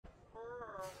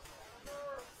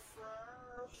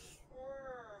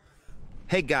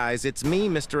Hey guys, it's me,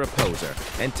 Mr. Opposer,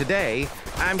 and today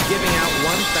I'm giving out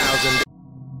 1,000.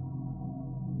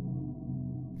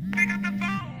 Pick up the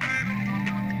phone, baby.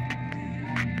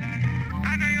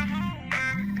 I know you're home,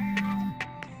 baby.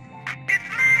 It's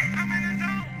me, I'm in the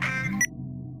zone, baby.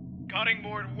 Cutting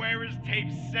board, where is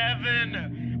tape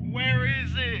 7? Where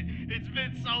is it? It's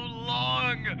been so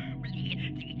long.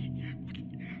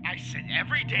 I sit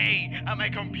every day on my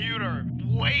computer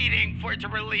waiting for it to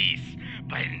release,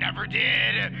 but it never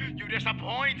did. You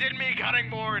disappointed me, cutting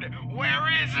board. Where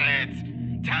is it?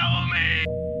 Tell me.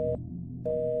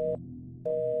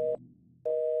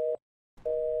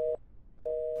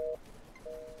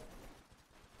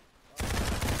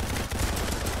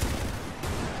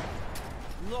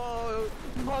 No,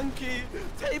 monkey,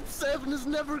 tape 7 is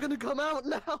never gonna come out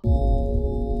now.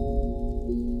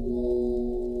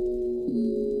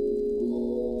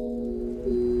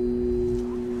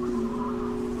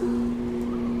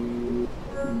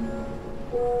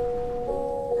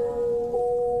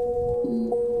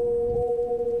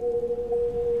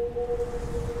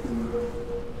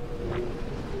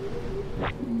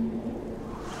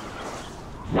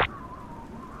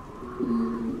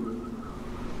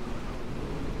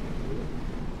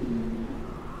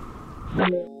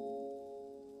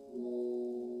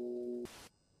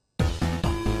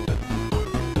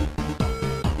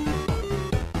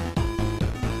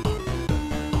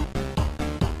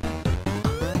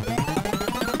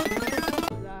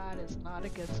 That is not a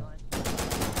good sign.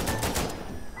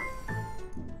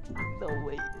 No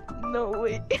way. No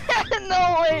way. No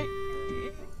way.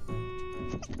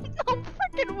 No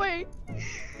freaking way.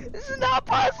 This is not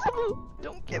possible.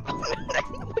 Don't give up. What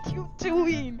are you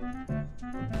doing?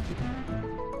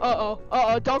 Uh-oh.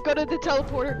 Uh-oh. Don't go to the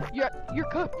teleporter. You're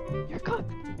cooked. You're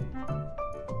cooked.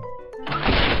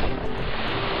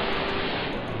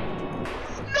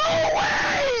 No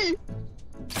way!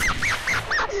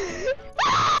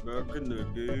 Back in the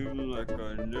game like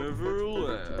I never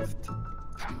left.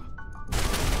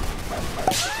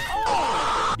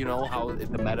 You know how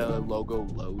the meta logo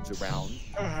loads around?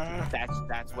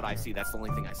 That's what I see. That's the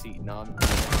only thing I see. None.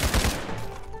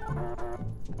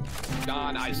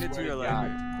 God, I swear to God.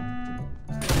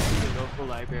 The local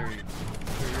library.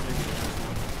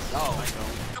 Oh.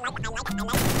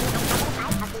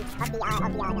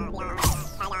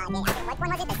 What one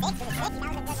was it? The 6? The 6? That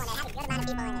was a good one. It had a good amount of people in it.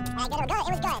 It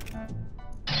was good.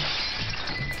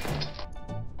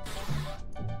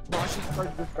 I should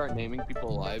start naming people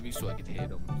alive so I can hit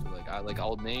them. So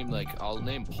I'll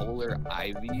name Polar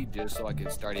Ivy just so I can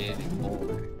start hitting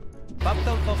Polar. Popped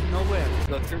out of nowhere.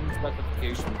 So certain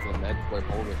specifications on that where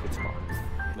Polar could spawn.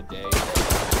 Midday,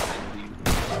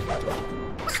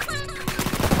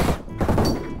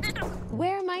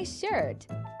 Wear my shirt.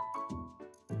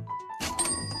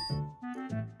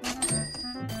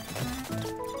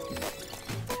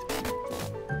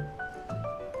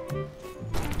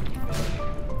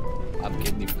 I'm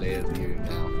kidney failure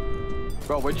now.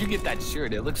 Bro, where'd you get that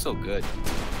shirt? It looks so good.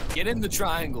 Get in the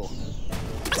triangle.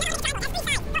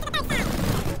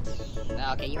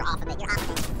 Okay, you're off of it. You're off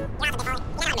of it. You're off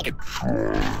of it,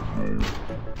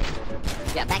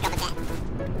 yeah, back up again.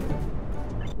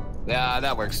 Yeah,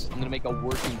 that works. I'm gonna make a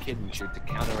working kidney shirt to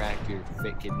counteract your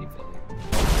fit kidney failure.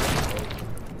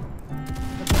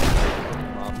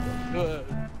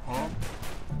 Huh?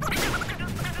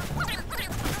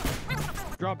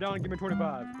 Drop down and give me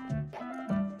 25.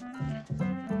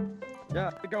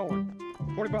 Yeah, keep going.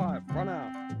 25, run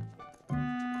out.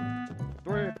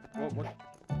 3, what?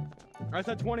 I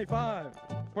said 25.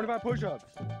 25 push-ups.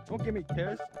 Don't give me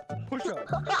kiss. Push-ups.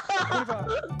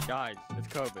 25. Guys, it's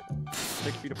COVID.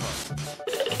 6 feet apart.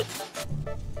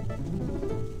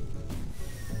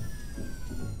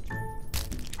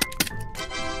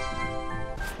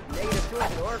 Negative 2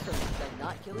 endorphins. Like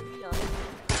not killing me on it.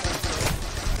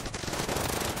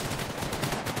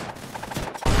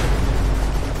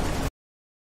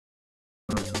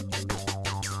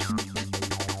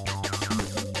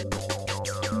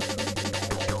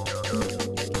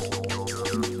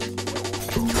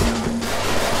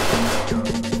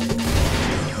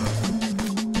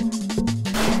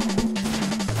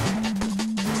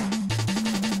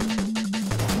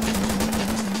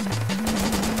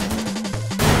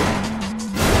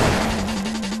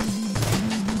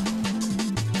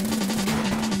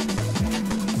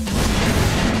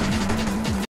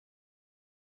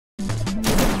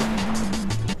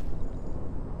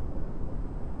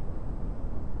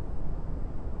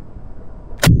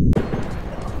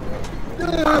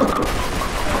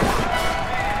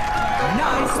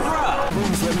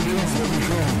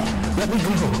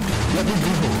 Let me go.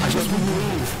 I just want to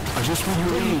leave. I just want to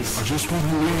leave. I just want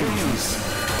to leave.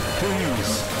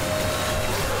 Please.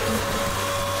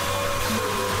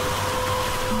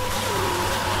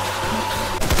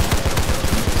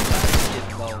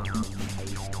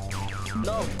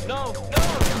 No.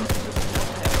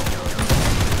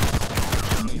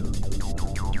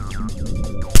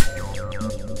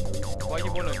 Why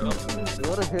you wanna go? You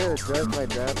wanna hear a joke my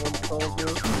dad once told me?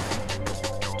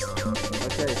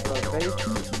 Okay, so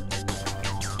basically...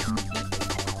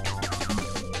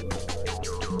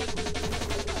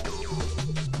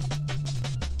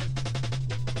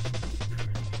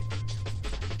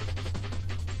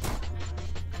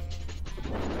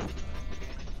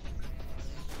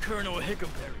 Colonel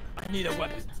Hickleberry, I need a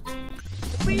weapon.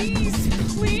 Please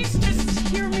just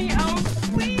hear me out,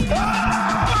 please!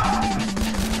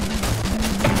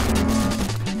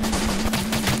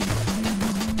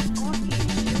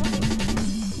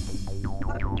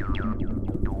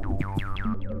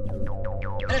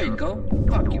 There you go.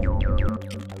 Fuck you.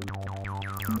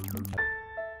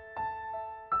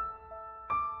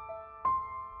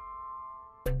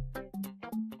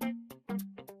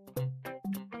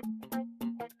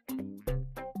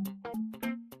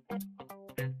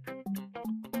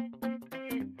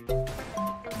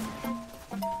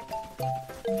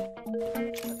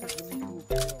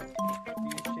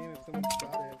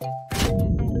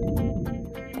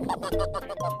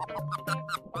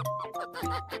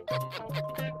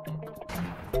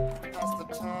 That's the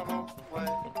tunnel way.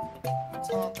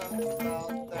 Talking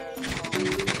about that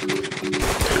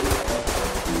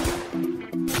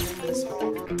in this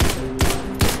harbor.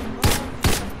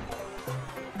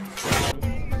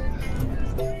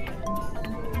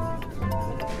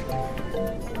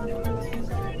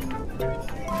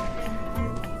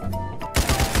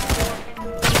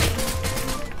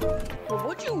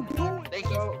 What you doing?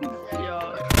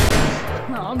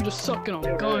 Nah, I'm just sucking on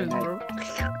guns, bro.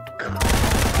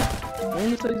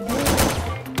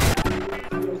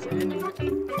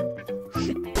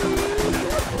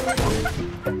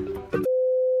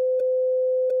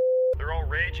 They're all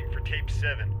raging for tape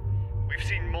 7. We've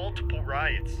seen multiple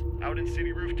riots out in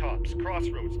city rooftops,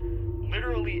 crossroads,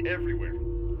 literally everywhere.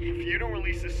 If you don't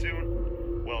release this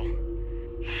soon, well,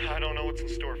 I don't know what's in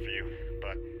store for you,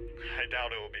 but I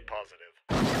doubt it will be positive.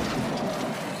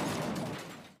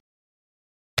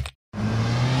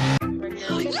 You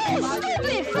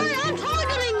stupid furry! I'm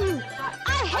targeting you! I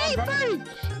hate furry!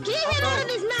 Get him out of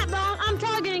this map, dog! I'm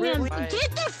targeting him!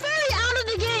 Get the furry out of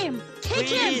the game! Kick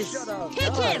him!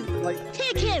 Kick him!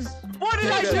 Kick him! What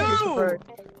did I do?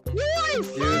 You are a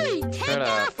furry! Take that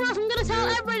out for us! I'm gonna tell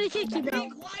everybody to kick you, bro! Be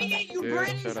quiet, you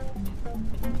British!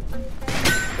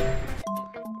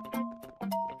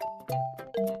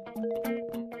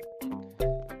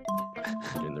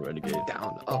 In the renegade.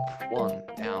 Down, up, 1,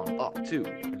 down, up, 2,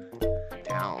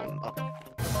 down, up.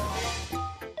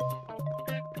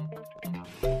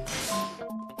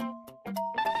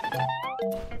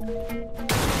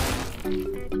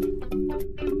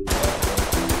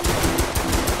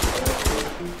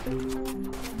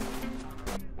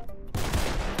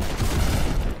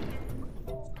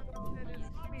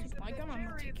 My gun, I'm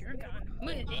gonna take your gun.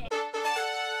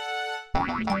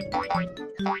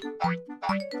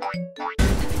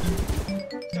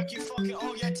 Took you fucking.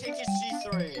 Oh yeah, take his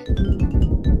G3.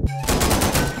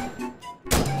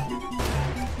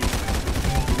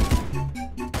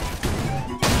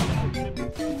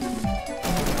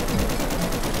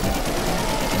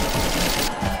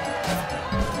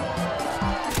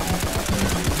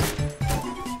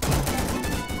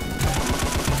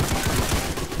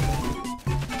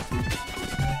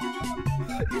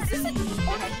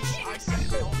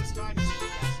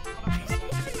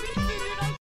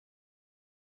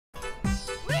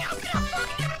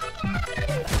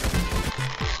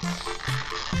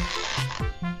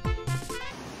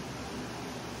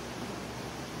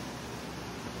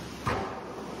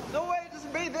 No way, just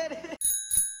made that hit!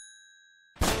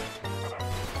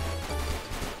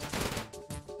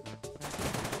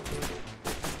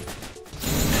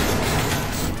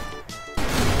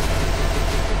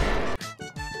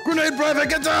 Grenade, private,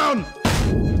 get down!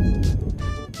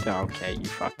 Okay, you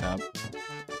fucked up.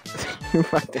 You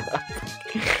fucked up.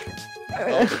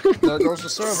 Oh, there goes the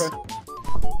server.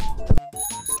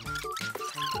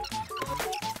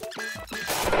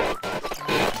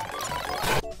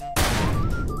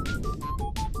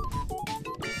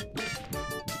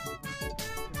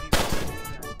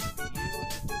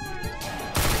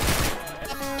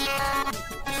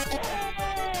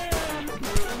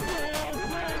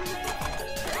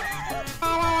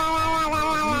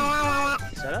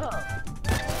 Shut up!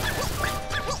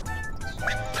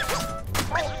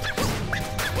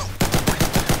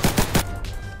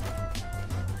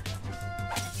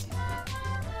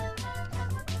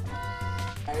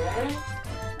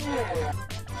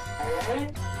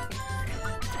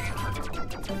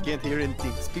 can't hear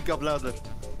anything. Speak up louder.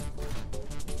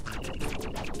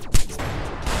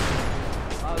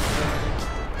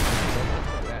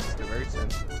 That's very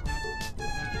sensitive.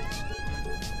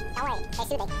 Don't worry, they're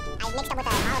soothing. I mixed them with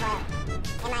olive oil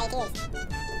in my tears.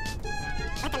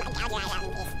 Let them gouge your eyes out in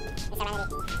peace. The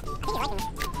serenity. I think he's liking this.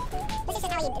 This is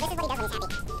just how he, this is what he does when he's happy.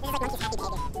 This is like Monkey's happy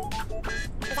behavior.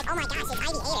 He's like, oh my gosh, it's Ivy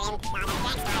ate her, and nah, that's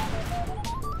Jack's time.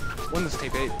 When was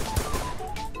tape 8?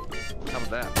 How about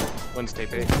that? When's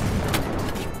tape 8? You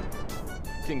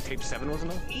think tape 7 was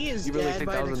enough? He is you really dead think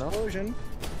by that an was explosion.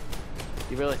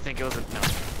 enough? You really think it was no.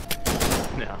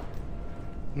 No.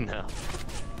 No.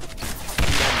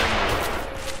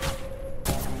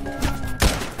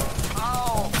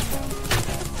 Oh!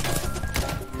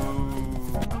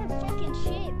 Fucking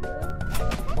shit, bro.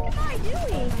 What am I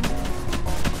doing?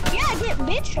 Yeah, get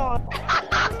bitch on.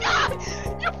 God!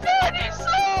 You finished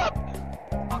up!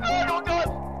 Oh god, oh god!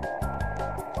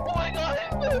 Oh my god,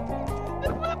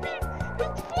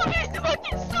 it's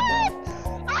fucking stop!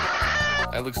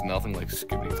 That looks nothing like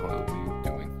skipping toilet. What are you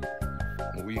doing?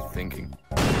 What were you thinking?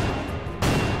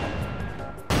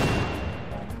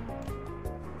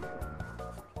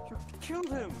 You killed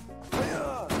him! Take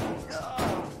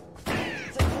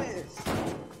this!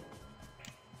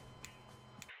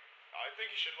 I think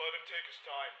you should let him take his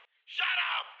time. Shut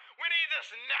up! We need this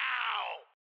now!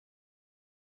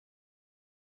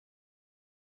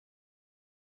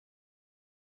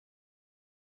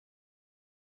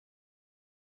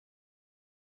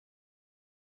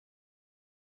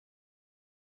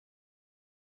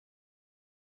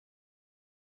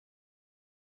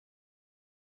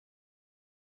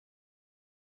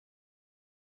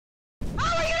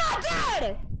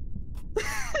 Dead!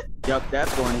 Yup,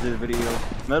 that's going into the video.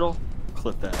 Middle,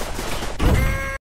 clip that.